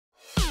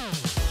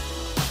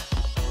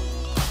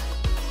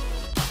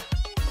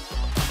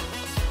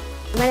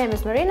My name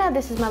is Marina,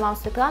 this is my mom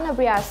Svetlana,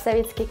 we are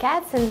Savitsky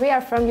cats and we are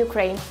from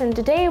Ukraine. And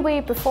today we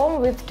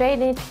perform with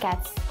trained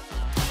cats.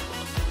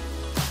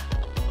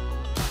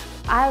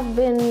 I've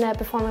been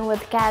performing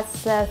with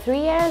cats 3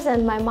 years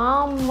and my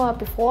mom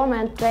perform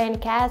and train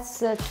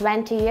cats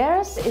 20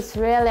 years. It's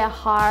really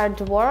hard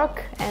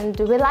work and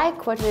we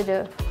like what we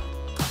do.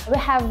 We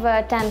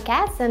have 10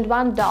 cats and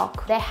 1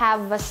 dog. They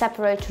have a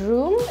separate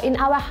room in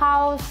our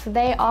house.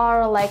 They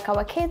are like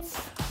our kids.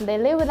 They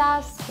live with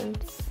us and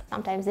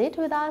sometimes eat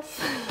with us.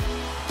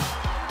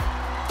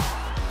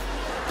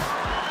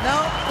 No,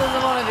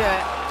 doesn't want to do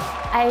it.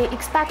 I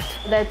expect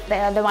that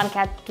the one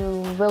cat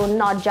will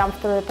not jump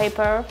through the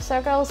paper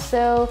circles,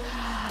 so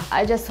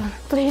I just want,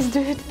 please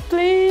do it,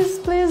 please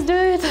do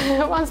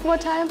it. Once more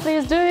time,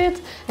 please do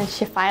it. And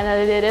she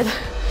finally did it.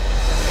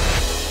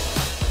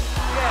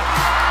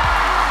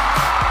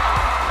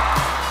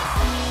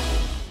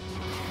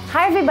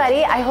 Hi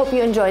everybody, I hope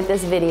you enjoyed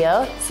this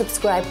video.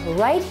 Subscribe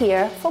right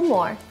here for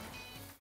more.